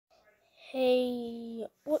Hey,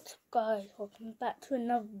 what's up guys, welcome back to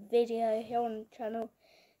another video here on the channel.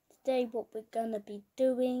 Today what we're gonna be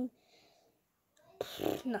doing,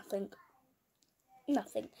 nothing.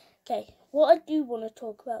 Okay, what I do want to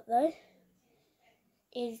talk about though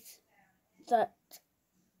is that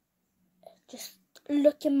just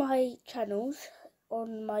look in my channels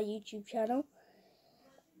on my YouTube channel.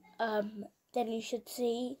 Then you should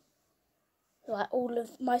see like all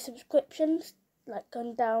of my subscriptions like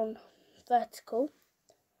going down vertical,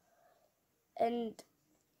 and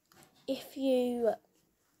if you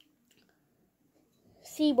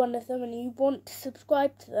see one of them and you want to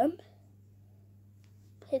subscribe to them,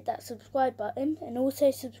 hit that subscribe button and also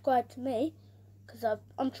subscribe to me, because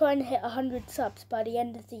I'm trying to hit 100 subs by the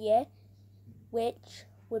end of the year, which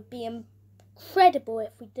would be incredible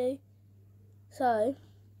if we do. So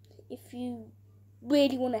if you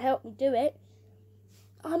really want to help me do it,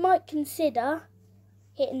 I might consider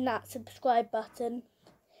hitting that subscribe button.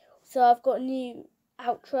 So I've got a new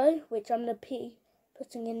outro which I'm going to be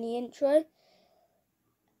putting in the intro,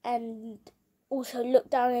 and also look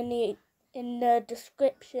down in the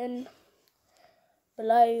description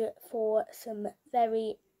below for some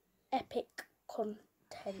very epic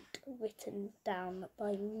content written down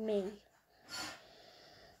by me.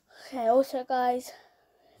 Okay, also guys,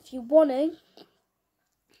 if you want to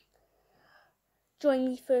join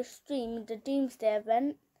me for a stream, the Doomsday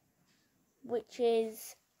event, which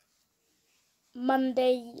is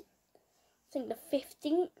Monday, I think the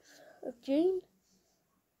 15th of June.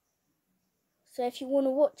 So if you want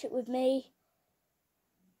to watch it with me,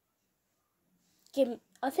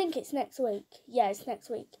 I think it's next week. Yeah, it's next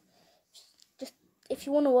week. Just if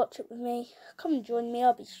you want to watch it with me, come and join me.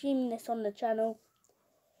 I'll be streaming this on the channel.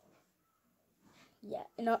 Yeah,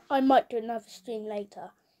 and I might do another stream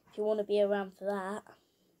later if you want to be around for that.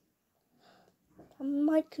 I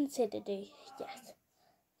might consider do, yes.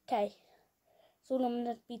 Okay, that's all I'm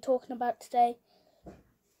going to be talking about today.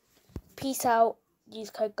 Peace out. Use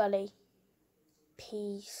code Gully.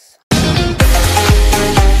 Peace.